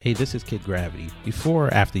Hey, this is Kid Gravity. Before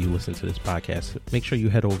or after you listen to this podcast, make sure you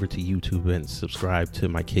head over to YouTube and subscribe to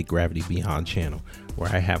my Kid Gravity Beyond channel, where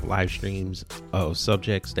I have live streams of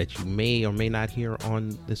subjects that you may or may not hear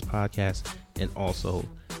on this podcast, and also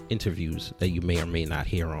interviews that you may or may not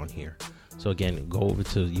hear on here. So again, go over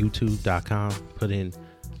to youtube.com, put in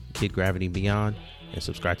Kid Gravity Beyond, and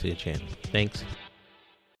subscribe to the channel. Thanks.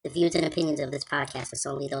 The views and opinions of this podcast are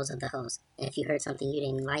solely those of the host, and if you heard something you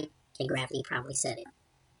didn't like, Kid Gravity probably said it.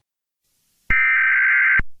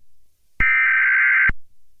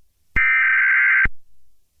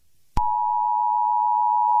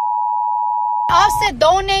 Offset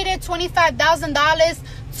donated $25,000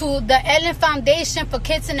 to the Ellen Foundation for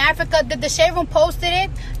Kids in Africa. Did the Shade Room posted it?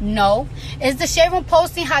 No. Is the Shade Room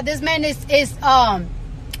posting how this man is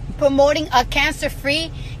promoting a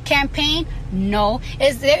cancer-free campaign? No.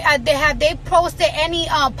 Have they posted any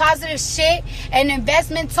positive shit and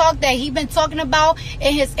investment talk that he been talking about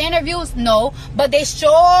in his interviews? No. But they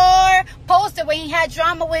sure posted when he had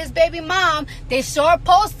drama with his baby mom. They sure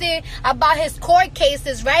posted about his court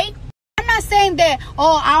cases, right? I'm not saying that,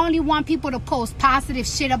 I only want people to post positive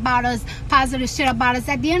shit about us. At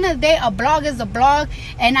the end of the day, a blog is a blog,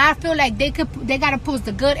 and I feel like they gotta post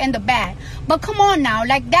the good and the bad. But come on now,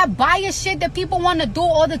 like that bias shit that people want to do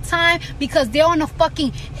all the time because they're on a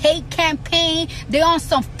fucking hate campaign, they're on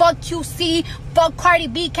some fuck QC, fuck Cardi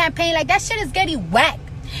B campaign. Like that shit is getting whack.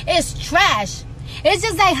 It's trash. It's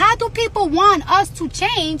just like, how do people want us to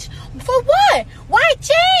change? For what? Why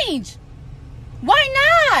change? Why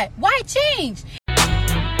not? Why change?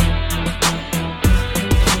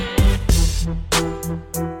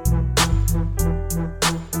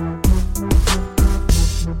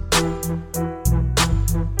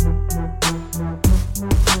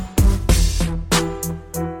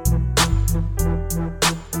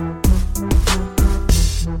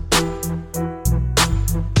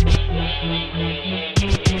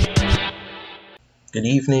 Good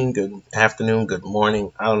evening, good afternoon, good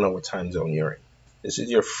morning. I don't know what time zone you're in. This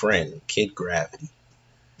is your friend, Kid Gravity.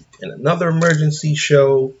 In another emergency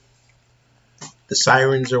show, the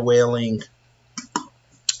sirens are wailing,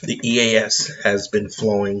 the EAS has been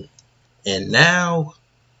flowing, and now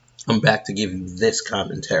I'm back to give you this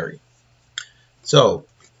commentary. So,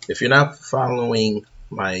 if you're not following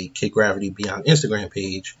my Kid Gravity Beyond Instagram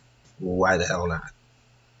page, why the hell not?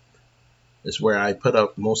 It's where I put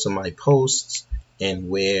up most of my posts and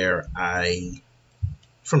where I,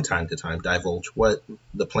 from time to time, divulge what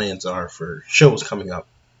the plans are for shows coming up,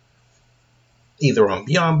 either on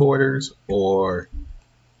Beyond Borders or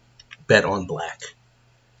Bet on Black.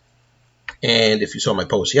 And if you saw my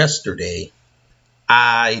post yesterday,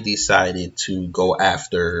 I decided to go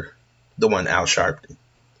after the one Al Sharpton.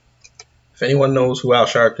 If anyone knows who Al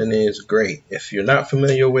Sharpton is, great. If you're not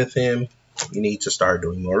familiar with him, you need to start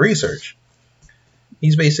doing more research.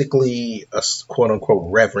 He's basically a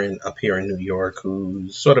quote-unquote reverend up here in New York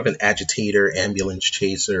who's sort of an agitator, ambulance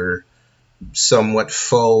chaser, somewhat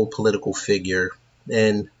faux political figure,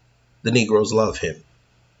 and the Negroes love him.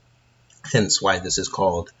 Hence why this is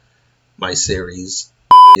called my series,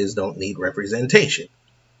 is Don't Need Representation.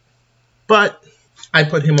 But I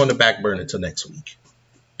put him on the back burner till next week.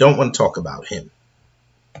 Don't want to talk about him.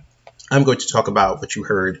 I'm going to talk about what you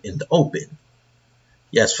heard in the open.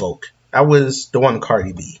 Yes, folk. That was the one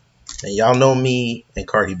Cardi B. And y'all know me and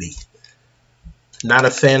Cardi B. Not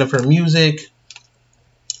a fan of her music.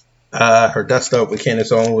 Her dust up with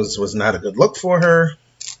Candace Owens was not a good look for her.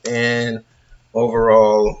 And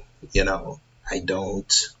overall, I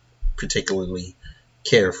don't particularly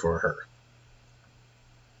care for her.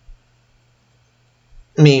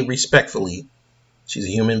 I mean, respectfully, she's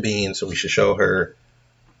a human being, so we should show her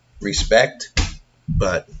respect.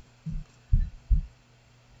 But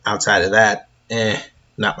outside of that,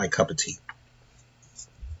 not my cup of tea.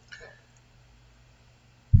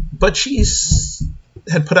 But she's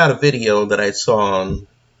had put out a video that I saw on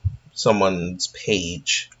someone's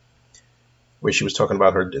page where she was talking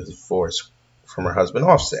about her divorce from her husband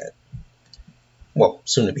Offset. Well,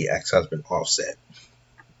 soon to be ex-husband Offset.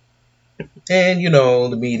 And,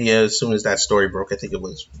 the media, as soon as that story broke, I think it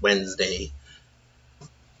was Wednesday,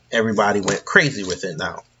 everybody went crazy with it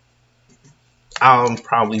now. I'm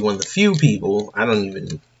probably one of the few people, I don't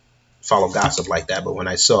even follow gossip like that, but when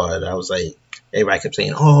I saw it, I was like, everybody kept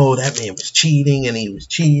saying, that man was cheating, and he was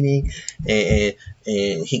cheating, and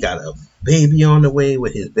he got a baby on the way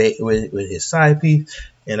with his with his side piece,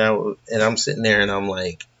 and I'm sitting there and I'm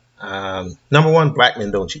like, number one, black men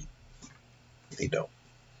don't cheat. They don't.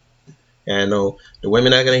 And I know the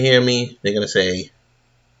women are going to hear me, they're going to say,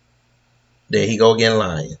 there he go again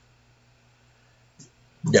lying.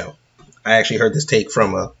 No. I actually heard this take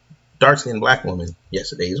from a dark-skinned black woman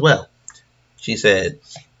yesterday as well. She said,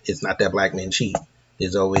 it's not that black men cheat.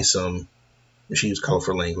 There's always some, she used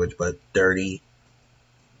colorful language, but dirty,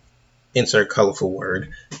 insert colorful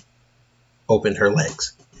word, opened her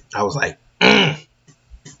legs. I was like, that's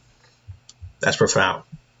profound.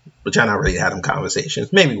 But y'all not really had them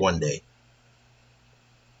conversations. Maybe one day.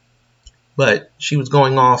 But she was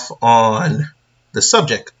going off on the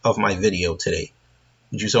subject of my video today.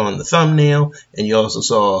 You saw in the thumbnail, and you also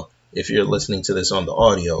saw, if you're listening to this on the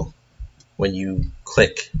audio, when you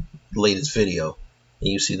click the latest video and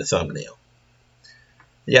you see the thumbnail.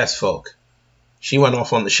 Yes, folk. She went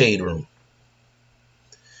off on the Shade Room.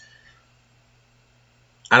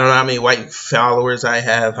 I don't know how many white followers I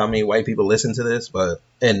have, how many white people listen to this,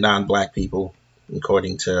 and non-black people,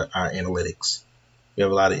 according to our analytics.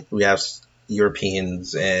 We have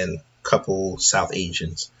Europeans and a couple South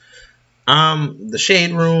Asians. The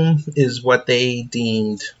Shade Room is what they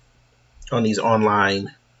deemed on these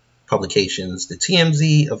online publications the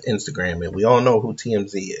TMZ of Instagram, and we all know who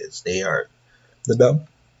TMZ is. They are the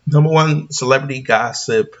number one celebrity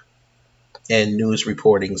gossip and news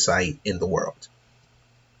reporting site in the world.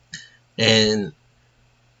 And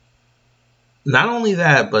not only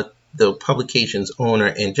that, but the publication's owner,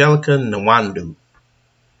 Angelica Nwandu,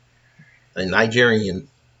 a Nigerian,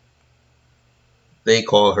 they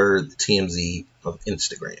call her the TMZ of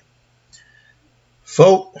Instagram.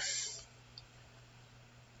 Folk,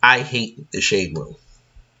 I hate the Shade Room.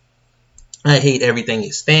 I hate everything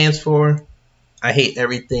it stands for. I hate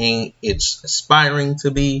everything it's aspiring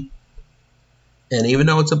to be. And even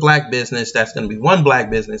though it's a black business, that's going to be one black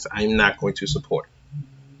business I'm not going to support.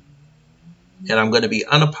 And I'm going to be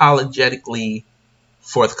unapologetically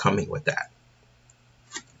forthcoming with that.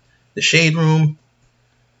 The Shade Room,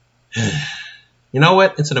 you know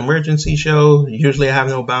what? It's an emergency show. Usually I have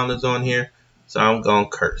no boundaries on here, so I'm going to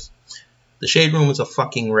curse. The Shade Room is a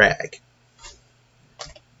fucking rag.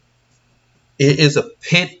 It is a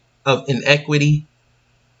pit of inequity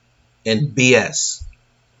and BS.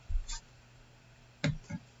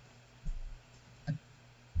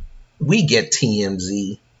 We get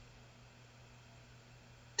TMZ.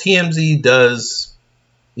 TMZ does,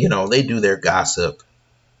 they do their gossip.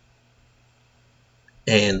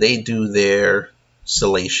 And they do their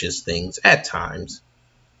salacious things at times.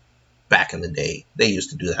 Back in the day, they used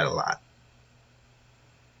to do that a lot.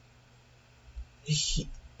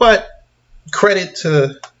 But credit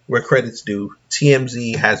to where credit's due,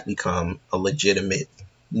 TMZ has become a legitimate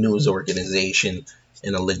news organization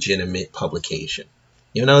and a legitimate publication.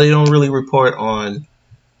 Even though they don't really report on,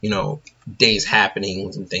 days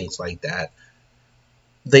happenings and things like that,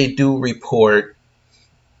 they do report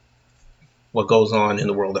what goes on in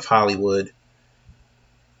the world of Hollywood.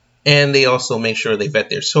 And they also make sure they vet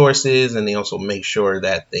their sources, and they also make sure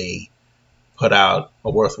that they put out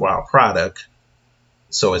a worthwhile product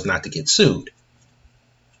so as not to get sued.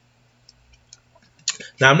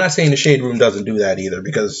 Now, I'm not saying the Shade Room doesn't do that either,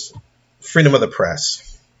 because freedom of the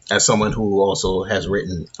press, as someone who also has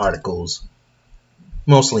written articles,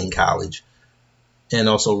 mostly in college, and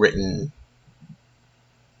also written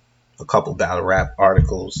a couple battle rap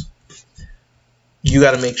articles, you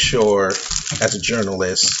got to make sure, as a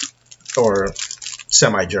journalist or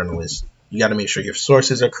semi-journalist, you got to make sure your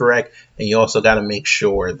sources are correct, and you also got to make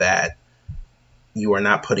sure that you are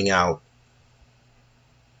not putting out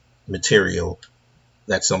material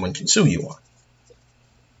that someone can sue you on.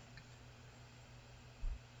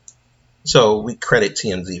 So we credit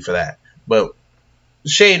TMZ for that. But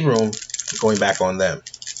Shade Room, going back on them,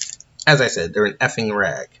 as I said, they're an effing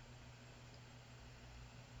rag.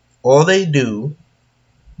 All they do,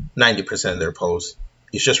 90% of their posts,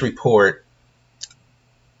 is just report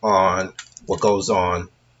on what goes on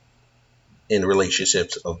in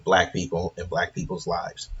relationships of black people and black people's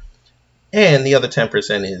lives. And the other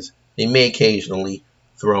 10% is they may occasionally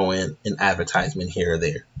throw in an advertisement here or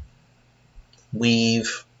there.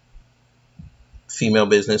 Weave, female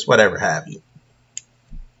business, whatever have you.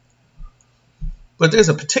 But there's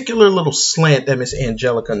a particular little slant that Miss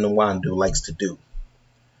Angelica Nwandu likes to do.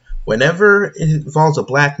 Whenever it involves a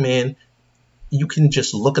black man, you can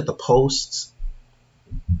just look at the posts,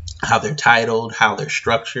 how they're titled, how they're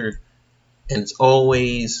structured, and it's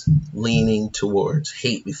always leaning towards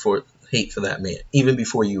hate for that man, even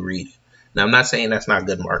before you read it. Now, I'm not saying that's not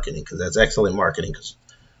good marketing, because that's excellent marketing, because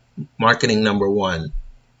marketing number one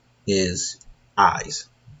is eyes.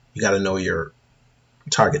 You got to know your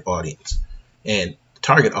target audience. And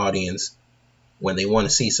target audience, when they want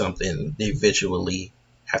to see something, they visually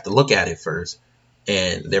have to look at it first,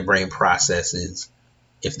 and their brain processes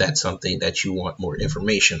if that's something that you want more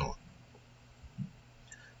information on.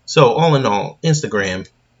 So all in all, Instagram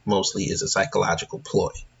mostly is a psychological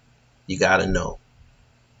ploy. You got to know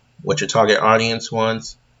what your target audience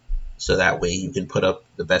wants, so that way you can put up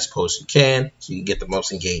the best posts you can, so you can get the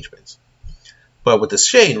most engagements. But with the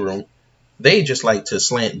Shade Room, they just like to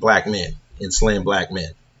slant black men and slam black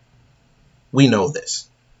men. We know this.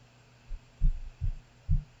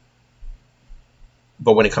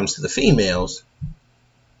 But when it comes to the females,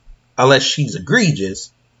 unless she's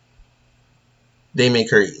egregious, they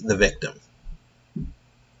make her the victim.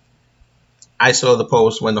 I saw the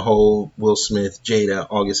post when the whole Will Smith, Jada,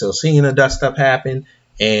 August Alsina dust up happened,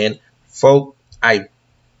 and folk, I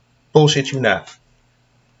bullshit you not.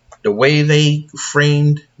 The way they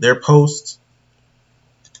framed their posts,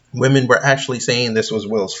 women were actually saying this was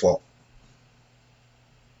Will's fault.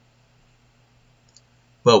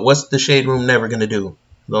 But what's the Shade Room never going to do?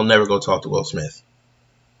 They'll never go talk to Will Smith.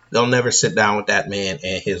 They'll never sit down with that man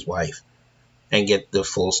and his wife and get the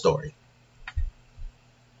full story.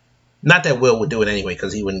 Not that Will would do it anyway,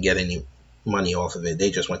 because he wouldn't get any money off of it. They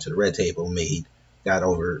just went to the red table, got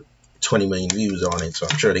over 20 million views on it, so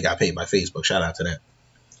I'm sure they got paid by Facebook. Shout out to that.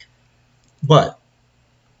 But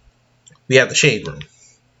we have the Shade Room.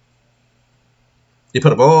 They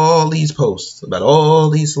put up all these posts about all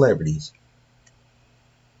these celebrities.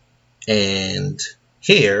 And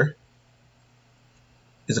here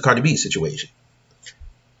is a Cardi B situation,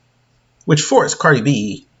 which forced Cardi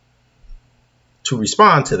B to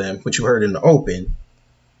respond to them, which you heard in the open.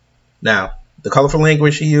 Now, the colorful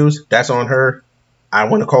language she used, that's on her. I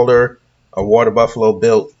want to call her a water buffalo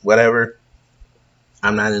built whatever.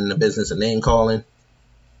 I'm not in the business of name calling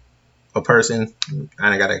a person.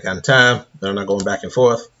 I ain't got that kind of time. I'm not going back and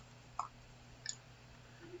forth.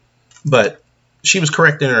 But she was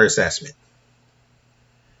correct in her assessment.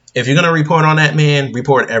 If you're going to report on that man,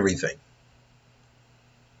 report everything.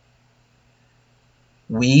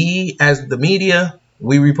 We, as the media,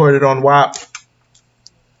 we reported on WAP,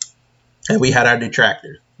 and we had our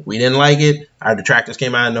detractors. We didn't like it. Our detractors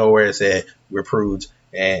came out of nowhere and said, we're prudes,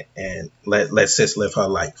 and let sis live her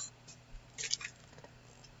life.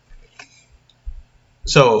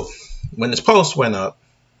 So when this post went up,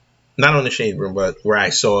 not on the Shade Room, but where I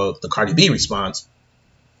saw the Cardi B response.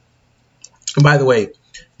 And by the way,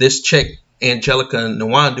 this chick, Angelica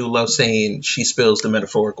Nwandu, loves saying she spills the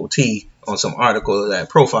metaphorical tea on some article that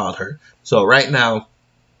profiled her. So right now,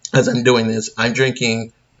 as I'm doing this, I'm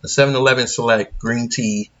drinking a 7-Eleven Select green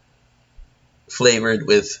tea flavored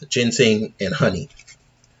with ginseng and honey.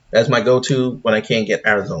 That's my go-to when I can't get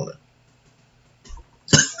Arizona.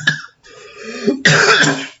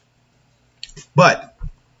 But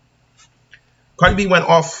Cardi B went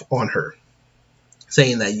off on her,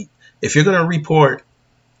 saying that if you're going to report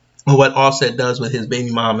what Offset does with his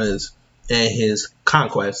baby mamas and his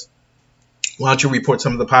conquests, why don't you report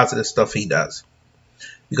some of the positive stuff he does?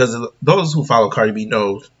 Because those who follow Cardi B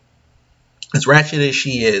know, as ratchet as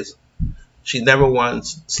she is, she never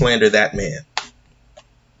once slandered that man.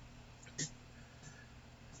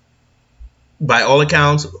 By all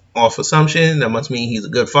accounts, off assumption, that must mean he's a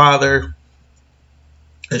good father.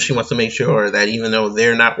 And she wants to make sure that even though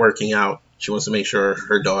they're not working out, she wants to make sure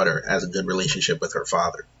her daughter has a good relationship with her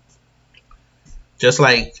father. Just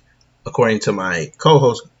like, according to my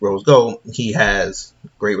co-host, Rose Gold, he has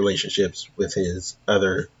great relationships with his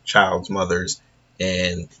other child's mothers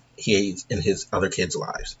and he's in his other kids'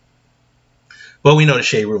 lives. But we know the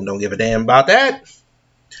Shade Room don't give a damn about that.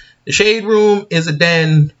 The Shade Room is a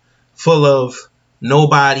den full of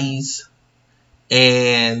nobodies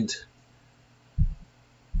and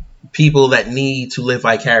people that need to live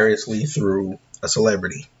vicariously through a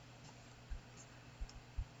celebrity.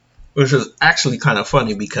 Which was actually kind of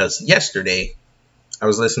funny because yesterday I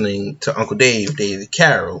was listening to Uncle David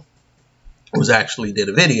Carroll, who actually did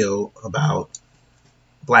a video about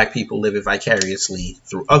black people living vicariously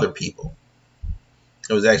through other people.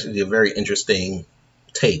 It was actually a very interesting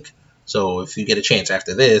take. So if you get a chance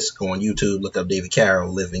after this, go on YouTube, look up David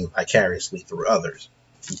Carroll living vicariously through others.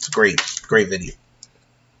 It's a great video.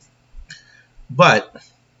 But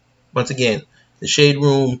once again, the Shade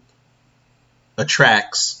Room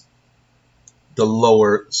attracts the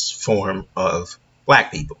lower form of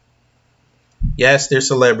black people. Yes, there's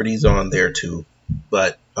celebrities on there too,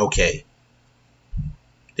 but okay.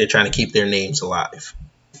 They're trying to keep their names alive.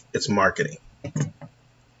 It's marketing.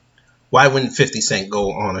 Why wouldn't 50 Cent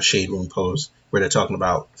go on a Shade Room post where they're talking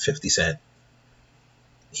about 50 Cent?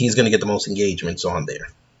 He's going to get the most engagements on there.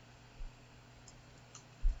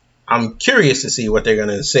 I'm curious to see what they're going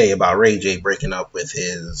to say about Ray J breaking up with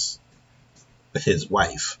his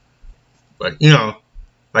wife. But, you know,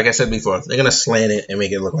 like I said before, they're going to slant it and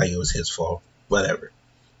make it look like it was his fault. Whatever.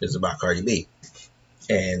 is about Cardi B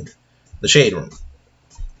and the Shade Room.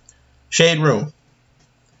 Shade Room.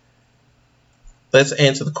 Let's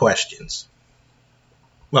answer the questions.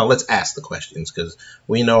 Well, let's ask the questions, because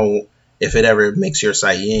we know if it ever makes your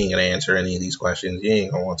site, you ain't going to answer any of these questions. You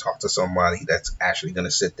ain't going to want to talk to somebody that's actually going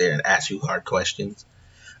to sit there and ask you hard questions.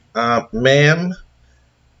 Ma'am,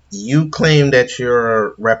 you claim that you're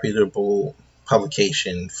a reputable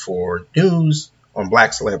publication for news on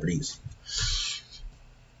black celebrities,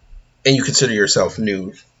 and you consider yourself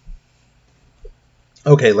nude.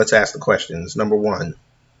 Okay, let's ask the questions. Number one,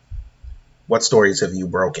 what stories have you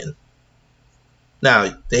broken?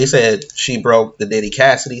 Now, they said she broke the Diddy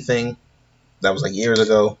Cassidy thing. That was like years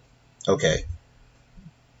ago. Okay.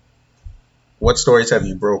 What stories have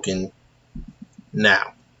you broken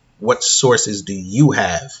now? What sources do you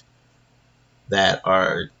have that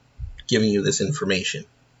are giving you this information?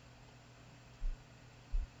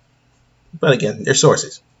 But again, they're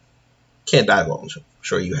sources. Can't divulge. I'm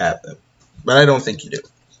sure you have them. But I don't think you do.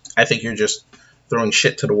 I think you're just throwing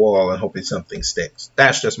shit to the wall and hoping something sticks.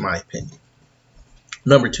 That's just my opinion.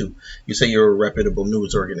 Number two, you say you're a reputable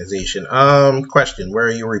news organization. Question, where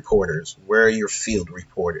are your reporters? Where are your field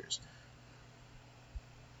reporters?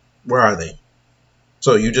 Where are they?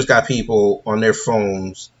 So you just got people on their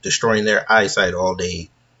phones destroying their eyesight all day,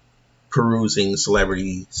 perusing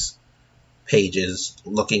celebrities' pages,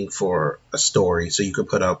 looking for a story so you could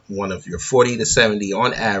put up one of your 40 to 70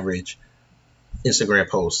 on average Instagram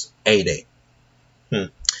posts a day.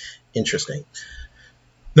 Interesting.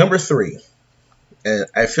 Number three, and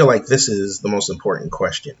I feel like this is the most important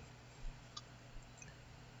question.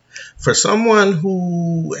 For someone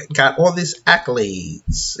who got all these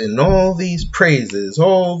accolades and all these praises,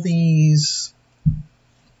 all these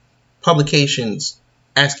publications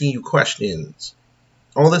asking you questions,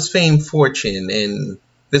 all this fame, fortune, and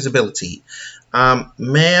visibility,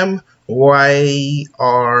 ma'am, why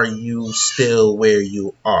are you still where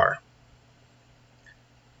you are?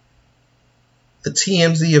 The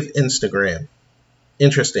TMZ of Instagram.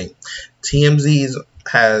 Interesting. TMZ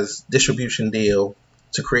has distribution deal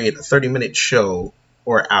to create a 30-minute show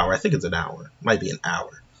or hour. I think it's an hour. Might be an hour.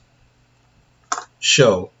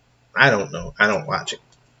 Show. I don't know. I don't watch it.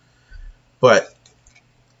 But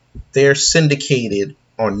they're syndicated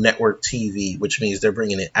on network TV, which means they're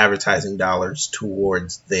bringing in advertising dollars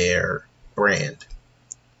towards their brand.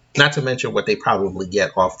 Not to mention what they probably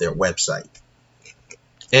get off their website.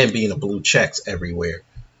 And being a blue checks everywhere,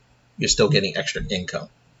 you're still getting extra income.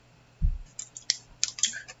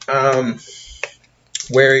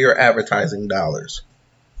 Where are your advertising dollars?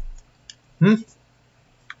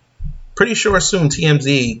 Pretty sure soon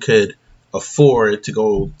TMZ could afford to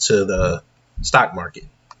go to the stock market.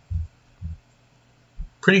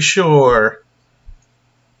 Pretty sure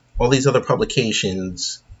all these other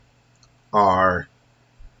publications are,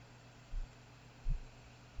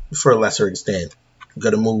 for a lesser extent,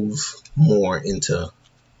 going to move more into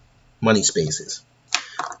money spaces.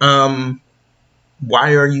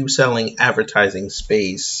 Why are you selling advertising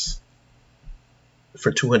space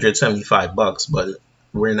for $275, but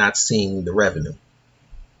we're not seeing the revenue?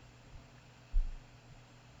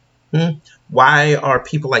 Why are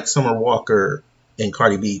people like Summer Walker and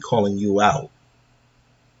Cardi B calling you out?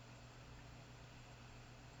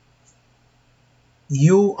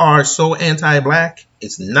 You are so anti-black,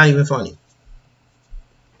 it's not even funny.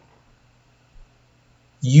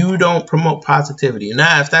 You don't promote positivity.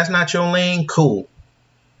 Now, if that's not your lane, cool.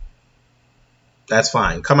 That's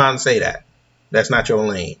fine. Come out and say that. That's not your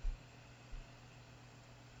lane.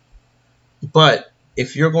 But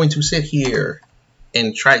if you're going to sit here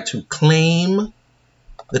and try to claim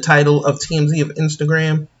the title of TMZ of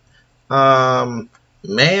Instagram,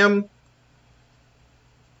 ma'am,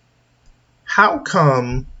 how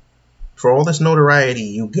come for all this notoriety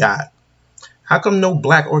you got, how come no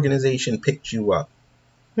black organization picked you up?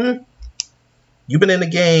 You've been in the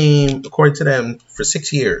game, according to them, for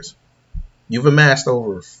 6 years. You've amassed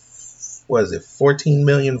over, 14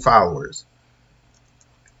 million followers.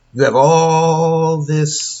 You have all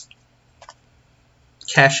this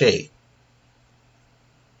cachet.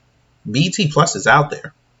 BET Plus is out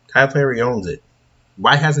there. Kyle Perry owns it.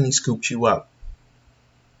 Why hasn't he scooped you up?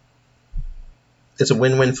 It's a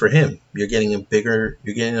win-win for him. You're getting a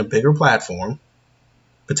bigger platform.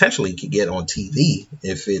 Potentially you could get on TV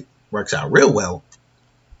if it works out real well.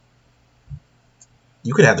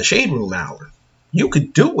 You could have the Shade Room hour. You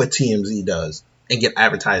could do what TMZ does and get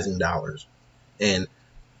advertising dollars. And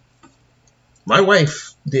my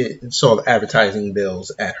wife saw the advertising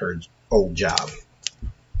bills at her old job.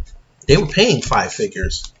 They were paying 5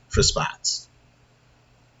 figures for spots.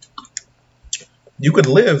 You could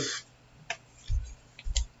live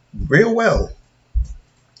real well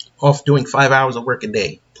off doing 5 hours of work a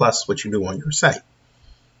day, plus what you do on your site.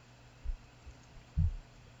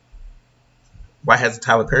 Why hasn't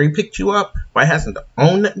Tyler Perry picked you up? Why hasn't the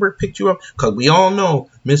OWN network picked you up? Because we all know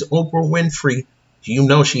Miss Oprah Winfrey, you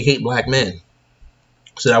know she hates black men.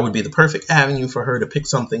 So that would be the perfect avenue for her to pick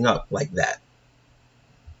something up like that.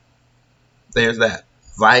 There's that.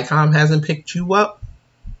 Viacom hasn't picked you up.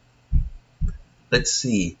 Let's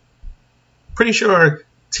see. Pretty sure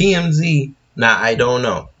TMZ, I don't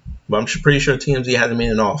know. But I'm pretty sure TMZ hasn't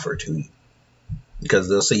made an offer to you. Because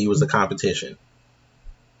they'll see you as a competition.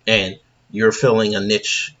 And you're filling a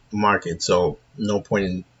niche market, so no point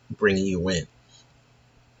in bringing you in.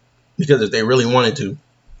 Because if they really wanted to,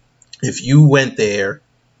 if you went there,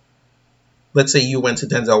 let's say you went to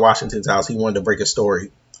Denzel Washington's house, he wanted to break a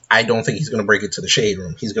story. I don't think he's going to break it to the Shade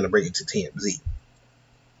Room. He's going to break it to TMZ.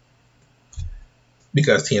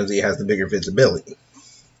 Because TMZ has the bigger visibility.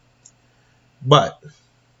 But,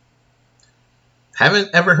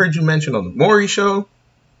 haven't ever heard you mention on the Maury Show,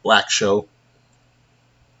 Black Show.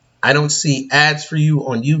 I don't see ads for you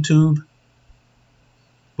on YouTube,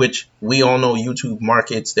 which we all know YouTube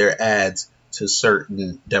markets their ads to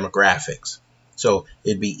certain demographics. So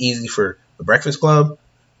it'd be easy for the Breakfast Club.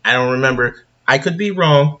 I don't remember. I could be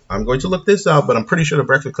wrong. I'm going to look this up, but I'm pretty sure the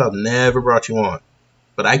Breakfast Club never brought you on.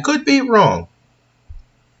 But I could be wrong.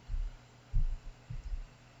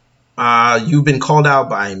 You've been called out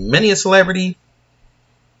by many a celebrity.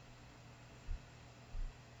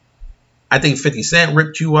 I think 50 Cent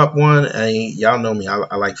ripped you up one. Y'all know me.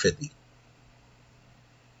 I like 50.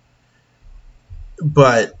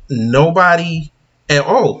 But nobody... And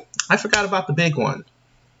I forgot about the big one.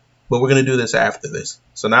 But we're going to do this after this.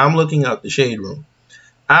 So now I'm looking up the Shade Room.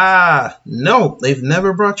 No. They've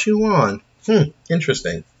never brought you on.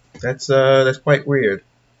 Interesting. That's quite weird.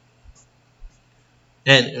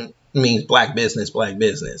 And it means black business, black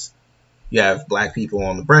business. You have black people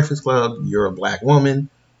on the Breakfast Club. You're a black woman.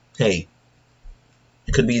 Hey.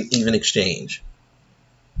 It could be even exchange.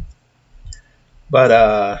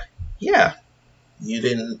 But, yeah. You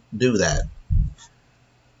didn't do that.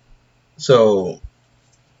 So,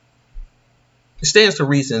 it stands to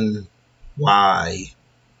reason why.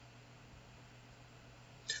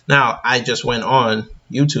 Now, I just went on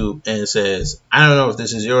YouTube and it says, I don't know if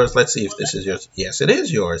this is yours. Let's see if this is yours. Yes, it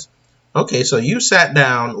is yours. Okay, so you sat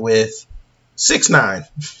down with 6ix9ine.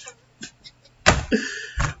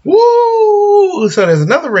 Woo! So there's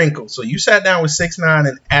another wrinkle. So you sat down with 6ix9ine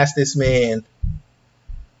and asked this man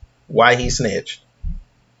why he snitched.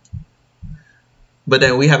 But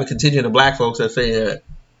then we have a contingent of black folks that say that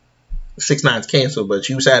 6ix9ine's canceled, but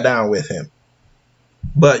you sat down with him.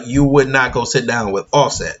 But you would not go sit down with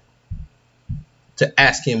Offset to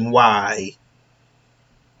ask him why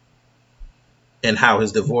and how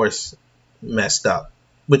his divorce messed up,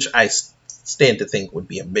 which I stand to think would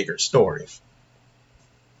be a bigger story.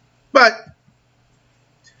 But,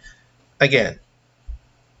 again,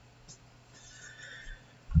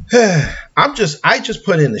 I just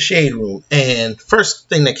put in the Shade Room, and first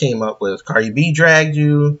thing that came up was Cardi B dragged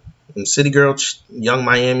you, and City Girl, Young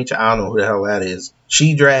Miami, I don't know who the hell that is.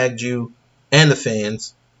 She dragged you, and the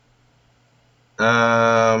fans.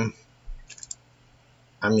 I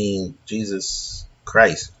mean, Jesus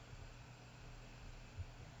Christ.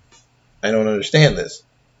 I don't understand this.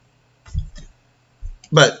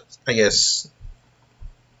 But I guess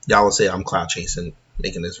y'all will say I'm clout chasing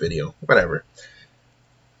making this video. Whatever.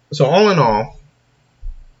 So all in all,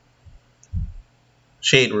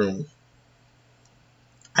 Shade Room.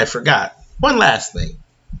 I forgot. One last thing.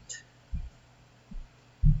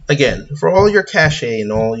 Again, for all your cachet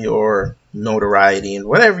and all your notoriety and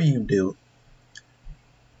whatever you do,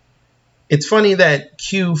 it's funny that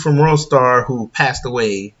Q from World Star, who passed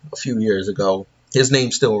away a few years ago, his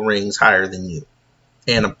name still rings higher than you.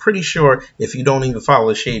 And I'm pretty sure if you don't even follow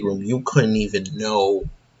the Shade Room, you couldn't even know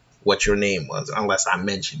what your name was unless I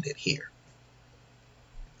mentioned it here.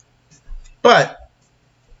 But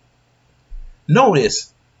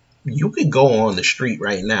notice, you could go on the street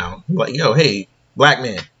right now, like, yo, hey, black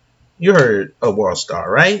man, you heard of World Star,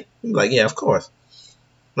 right? You're like, yeah, of course.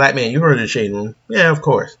 Black man, you heard of the Shade Room? Yeah, of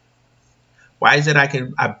course. Why is it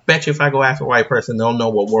I bet you if I go after a white person, they'll know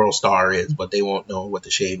what World Star is, but they won't know what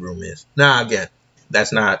the Shade Room is. Nah, again,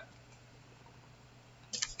 that's not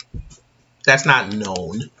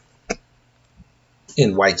known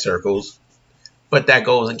in white circles. But that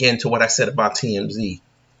goes again to what I said about TMZ.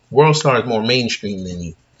 World Star is more mainstream than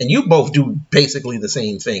you. And you both do basically the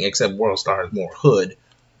same thing, except World Star is more hood,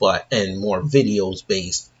 and more videos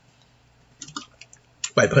based.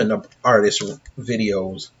 by putting up artist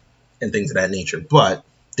videos and things of that nature. But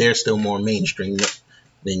they're still more mainstream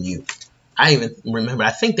than you. I even remember,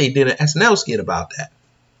 I think they did an SNL skit about that,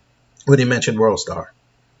 where they mentioned World Star.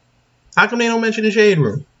 How come they don't mention the Shade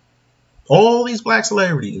Room? All these black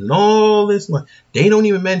celebrities and all this, they don't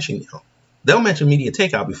even mention you. They'll mention Media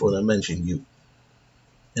Takeout before they'll mention you.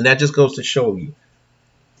 And that just goes to show you,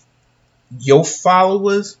 your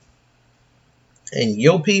followers and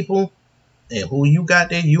your people and who you got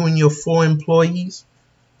there, you and your 4 employees,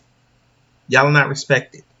 y'all are not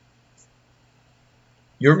respected.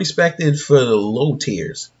 You're respected for the low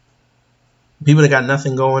tiers. People that got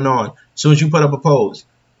nothing going on. As soon as you put up a post,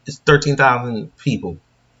 it's 13,000 people.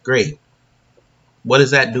 Great. What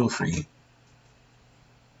does that do for you?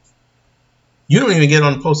 You don't even get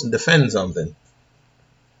on the post and defend something.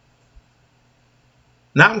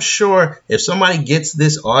 Now I'm sure if somebody gets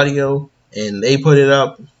this audio and they put it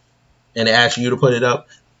up and they ask you to put it up,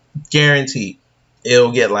 guaranteed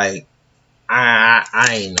it'll get like, I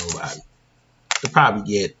ain't nobody. They'll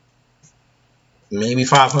probably get maybe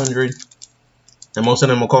 500. And most of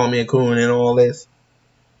them will call me a coon and all this.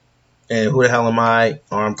 And who the hell am I?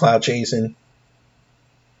 I'm cloud chasing.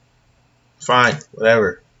 Fine,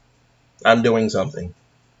 whatever. I'm doing something.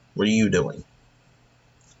 What are you doing?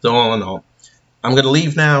 So all in all, I'm going to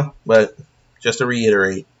leave now, but just to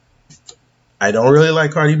reiterate, I don't really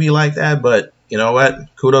like Cardi B like that, but you know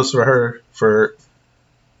what? Kudos for her for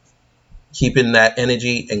keeping that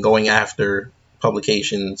energy and going after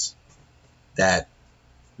publications that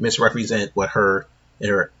misrepresent what her and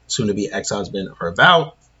her soon-to-be ex-husband are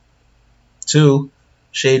about. 2,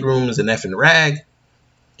 Shade Room is an effing rag,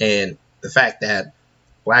 and the fact that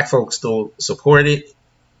black folks still support it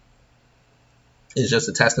is just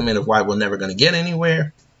a testament of why we're never going to get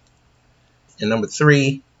anywhere. And number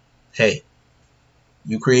 3, hey,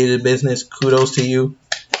 you created a business. Kudos to you.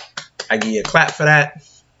 I give you a clap for that.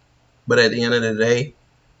 But at the end of the day,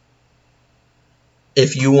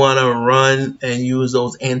 if you want to run and use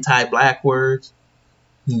those anti-black words,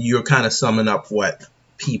 you're kind of summing up what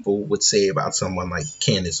people would say about someone like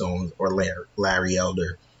Candace Owens or Larry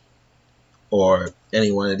Elder or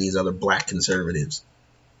any one of these other black conservatives.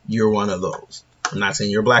 You're one of those. I'm not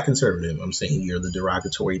saying you're a black conservative. I'm saying you're the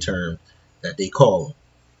derogatory term that they call them.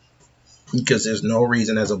 Because there's no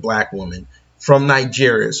reason as a black woman from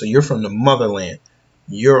Nigeria, so you're from the motherland,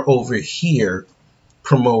 you're over here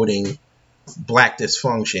promoting black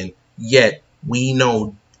dysfunction, yet we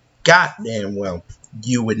know goddamn well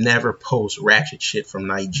you would never post ratchet shit from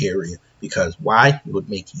Nigeria. Because why? It would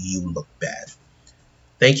make you look bad.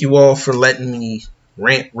 Thank you all for letting me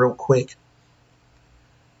rant real quick.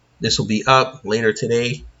 This will be up later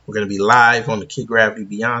today. We're going to be live on the Kid Gravity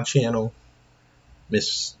Beyond channel.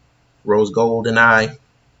 Miss Rose Gold and I,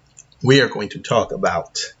 we are going to talk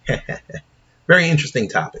about very interesting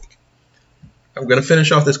topic. I'm going to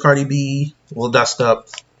finish off this Cardi B little dust up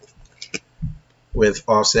with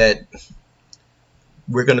Offset.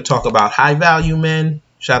 We're going to talk about high value men.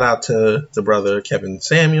 Shout out to the brother Kevin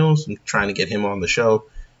Samuels. I'm trying to get him on the show.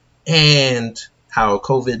 And how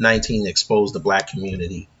COVID-19 exposed the black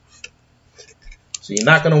community. So you're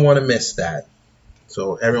not going to want to miss that.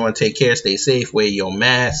 So everyone take care, stay safe, wear your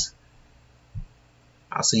mask.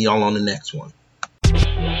 I'll see y'all on the next one.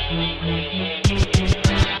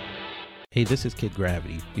 Hey, this is Kid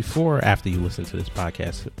Gravity. Before or after you listen to this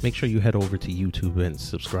podcast, make sure you head over to YouTube and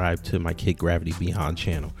subscribe to my Kid Gravity Beyond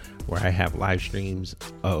channel, where I have live streams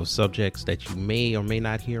of subjects that you may or may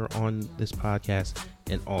not hear on this podcast,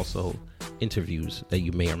 and also interviews that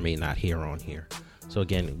you may or may not hear on here. So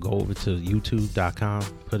again, go over to youtube.com,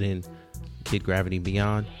 put in Kid Gravity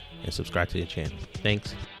Beyond, and subscribe to the channel.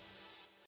 Thanks.